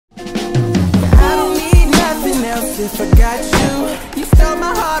if I got you. You stole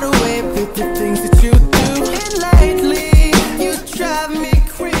my heart away with the things that you do. And lately, you drive me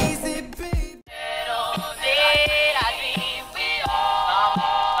crazy, baby.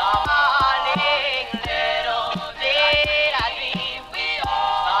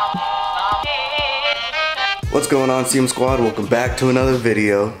 What's going on, CM Squad? Welcome back to another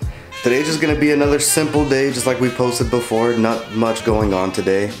video. Today's just gonna be another simple day, just like we posted before. Not much going on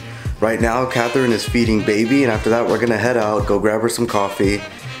today. Right now, Catherine is feeding baby, and after that, we're gonna head out, go grab her some coffee,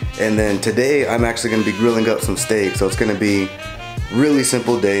 and then today I'm actually gonna be grilling up some steak. So it's gonna be really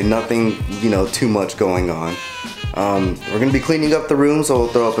simple day, nothing, too much going on. We're gonna be cleaning up the room, so we'll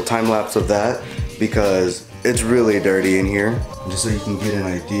throw up a time lapse of that because it's really dirty in here. Just so you can get an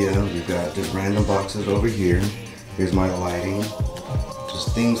idea, we've got just random boxes over here. Here's my lighting.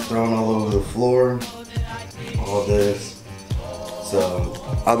 Just things thrown all over the floor. All this. So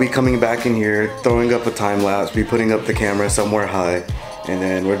I'll be coming back in here, throwing up a time lapse, be putting up the camera somewhere high, and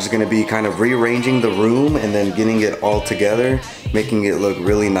then we're just gonna be kind of rearranging the room and then getting it all together, making it look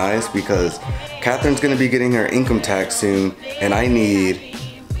really nice because Catherine's gonna be getting her income tax soon, and I need,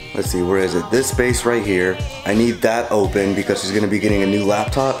 let's see, where is it? This space right here. I need that open because she's gonna be getting a new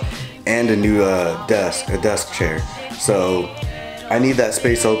laptop and a new desk chair. So I need that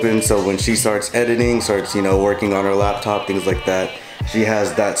space open so when she starts editing, starts, working on her laptop, things like that, she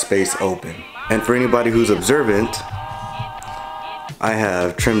has that space open. And for anybody who's observant, I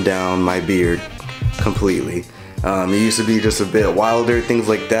have trimmed down my beard completely. It used to be just a bit wilder, things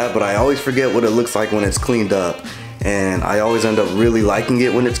like that, but I always forget what it looks like when it's cleaned up. And I always end up really liking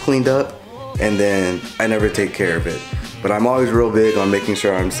it when it's cleaned up, and then I never take care of it. But I'm always real big on making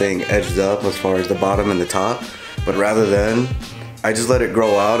sure I'm staying edged up as far as the bottom and the top. But rather than, I just let it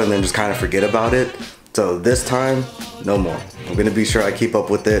grow out and then just kind of forget about it. So this time, no more. I'm gonna be sure I keep up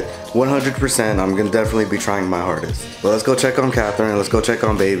with it 100%. I'm gonna definitely be trying my hardest. But let's go check on Catherine, let's go check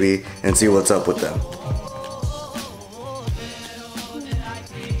on baby and see what's up with them.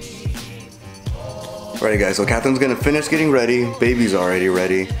 Alright guys, so Catherine's gonna finish getting ready, baby's already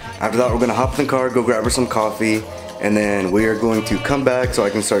ready. After that, we're gonna hop in the car, go grab her some coffee, and then we are going to come back so I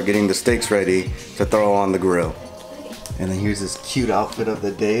can start getting the steaks ready to throw on the grill. And then here's this cute outfit of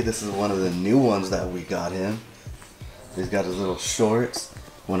the day. This is one of the new ones that we got him. He's got his little shorts.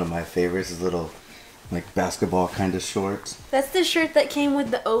 One of my favorites, his little like basketball kind of shorts. That's the shirt that came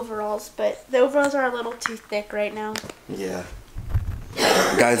with the overalls, but the overalls are a little too thick right now. Yeah.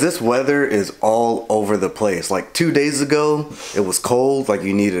 Guys, this weather is all over the place. Like 2 days ago, it was cold, like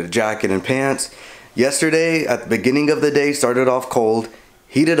you needed a jacket and pants. Yesterday, at the beginning of the day, started off cold,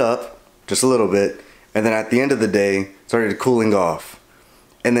 heated up just a little bit, and then at the end of the day, started cooling off.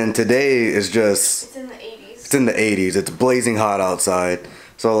 And then today is just... It's in the 80s. It's in the 80s. It's blazing hot outside.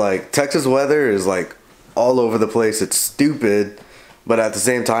 So like, Texas weather is like all over the place. It's stupid, but at the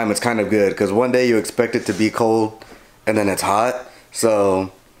same time, it's kind of good because one day you expect it to be cold and then it's hot.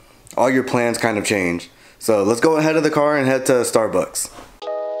 So all your plans kind of change. So let's go ahead of the car and head to Starbucks.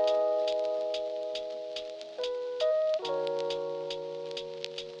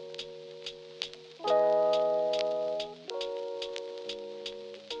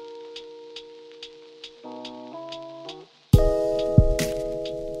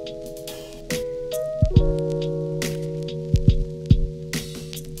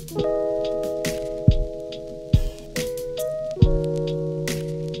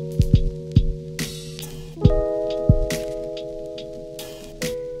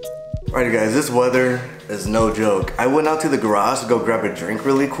 Alright guys, this weather is no joke. I went out to the garage to go grab a drink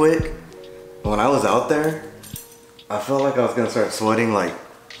really quick. When I was out there, I felt like I was gonna start sweating like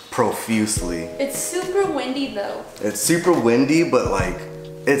profusely. It's super windy though. It's super windy, but like,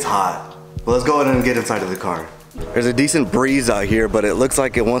 it's hot. But let's go ahead and get inside of the car. There's a decent breeze out here, but it looks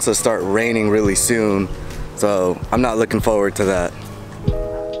like it wants to start raining really soon. So I'm not looking forward to that.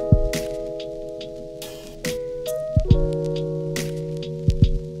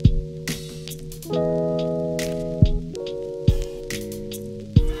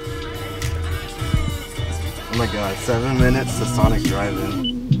 Oh my god, 7 minutes to Sonic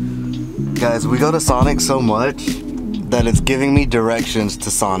Drive-In. Guys, we go to Sonic so much that it's giving me directions to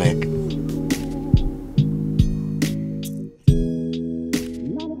Sonic.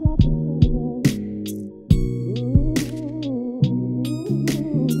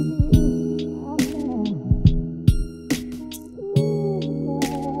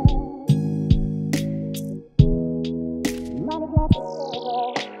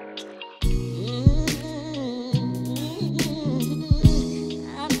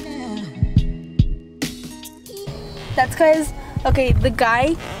 That's because, okay, the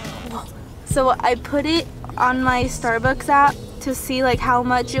guy, so I put it on my Starbucks app to see like how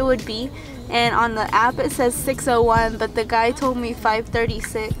much it would be, and on the app it says 601, but the guy told me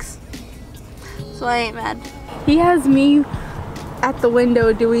 536. So I ain't mad. He has me at the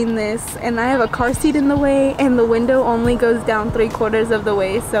window doing this, and I have a car seat in the way, and the window only goes down 3/4 of the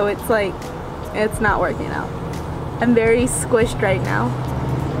way, so it's like, it's not working out. I'm very squished right now,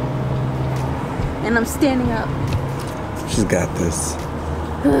 and I'm standing up. She's got this.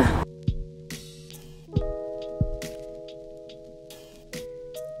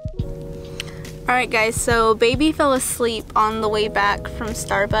 Alright guys, so baby fell asleep on the way back from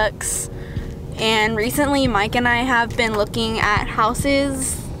Starbucks, and recently Mike and I have been looking at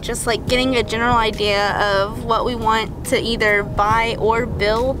houses, just like getting a general idea of what we want to either buy or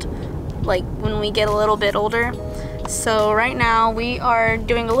build like when we get a little bit older. So right now we are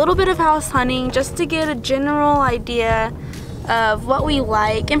doing a little bit of house hunting just to get a general idea of what we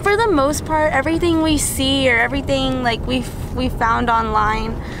like, and for the most part everything we see or everything like we found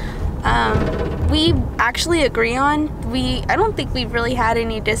online we actually agree on. I don't think we've really had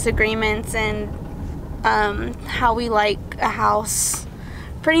any disagreements in how we like a house.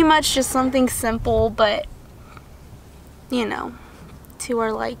 Pretty much just something simple, but you know, to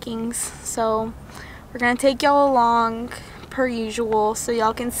our likings. So we're gonna take y'all along per usual so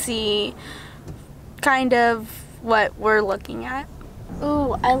y'all can see kind of what we're looking at.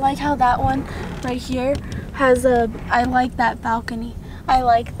 Ooh, I like how that one right here has I like that balcony. I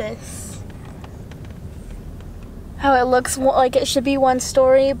like this. How it looks like it should be 1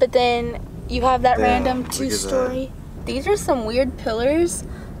 story, but then you have that random 2-story. These are some weird pillars,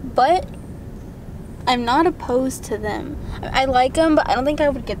 but I'm not opposed to them. I like them, but I don't think I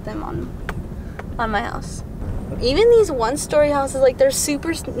would get them on my house. Even these 1-story houses, like, they're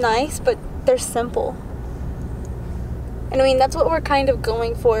super nice, but they're simple. And I mean, that's what we're kind of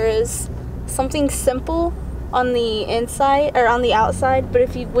going for, is something simple on the inside or on the outside,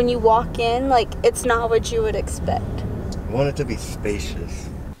 but when you walk in, like, it's not what you would expect. I want it to be spacious.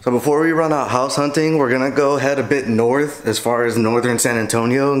 So before we run out house hunting, we're gonna go head a bit north as far as northern San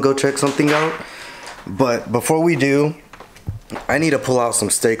Antonio and go check something out. But before we do, I need to pull out some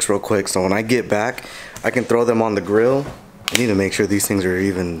steaks real quick so when I get back I can throw them on the grill. I need to make sure these things are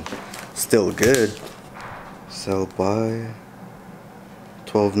even still good. Sell by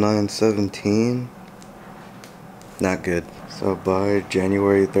 12/9/17. Not good. So by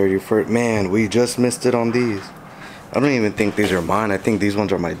January 31st. Man, we just missed it on these. I don't even think these are mine. I think these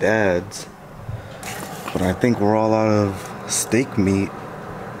ones are my dad's. But I think we're all out of steak meat.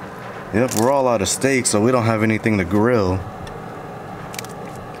 Yep, we're all out of steak, so we don't have anything to grill.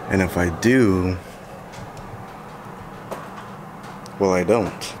 And if I do, well, I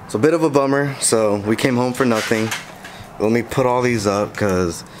don't. It's a bit of a bummer, so we came home for nothing. Let me put all these up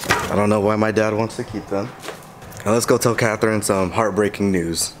because I don't know why my dad wants to keep them. Now let's go tell Catherine some heartbreaking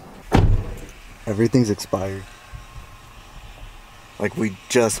news. Everything's expired. Like, we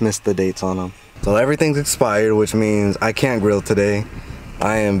just missed the dates on them. So everything's expired, which means I can't grill today.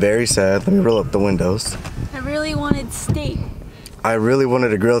 I am very sad. Let me roll up the windows. I really wanted steak. I really wanted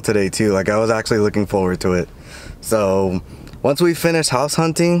to grill today too. Like, I was actually looking forward to it. So once we finish house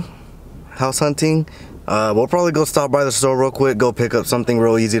hunting, we'll probably go stop by the store real quick, go pick up something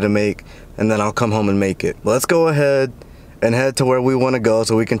real easy to make, and then I'll come home and make it. Let's go ahead and head to where we want to go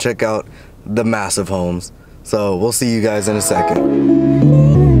so we can check out the massive homes. So we'll see you guys in a second.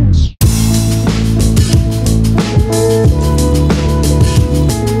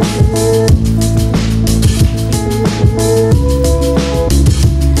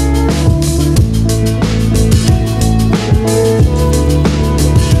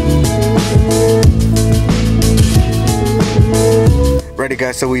 Ready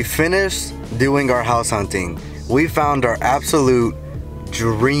guys, so we finished doing our house hunting. We found our absolute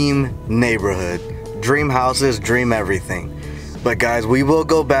dream neighborhood. Dream houses, dream everything. But guys, we will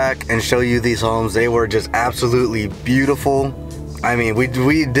go back and show you these homes. They were just absolutely beautiful. I mean, we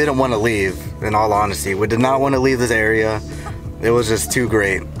didn't want to leave, in all honesty. We did not want to leave this area. It was just too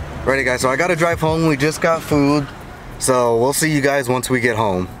great. Ready guys, so I gotta drive home. We just got food. So we'll see you guys once we get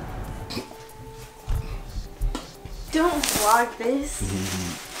home. Don't vlog this.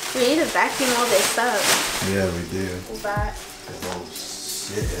 We need to vacuum all this up. Yeah, we do. That. Oh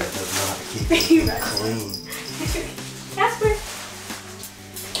shit, that does not keep it clean. Casper.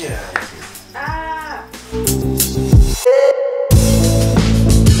 Get out of here. Ah.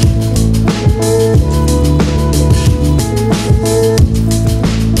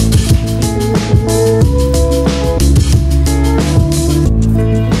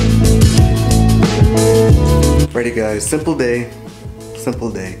 Ready guys, simple day.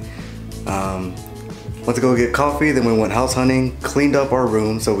 Went to go get coffee, then we went house hunting, cleaned up our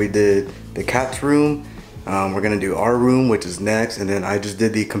room. So we did the cat's room. We're gonna do our room, which is next, and then I just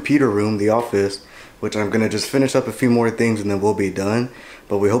did the computer room, the office, which I'm gonna just finish up a few more things and then we'll be done.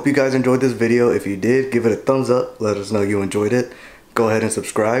 But we hope you guys enjoyed this video. If you did, give it a thumbs up. Let us know you enjoyed it. Go ahead and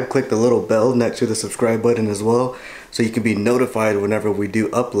subscribe. Click the little bell next to the subscribe button as well, so you can be notified whenever we do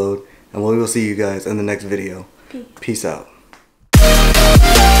upload. And we will see you guys in the next video. Peace out.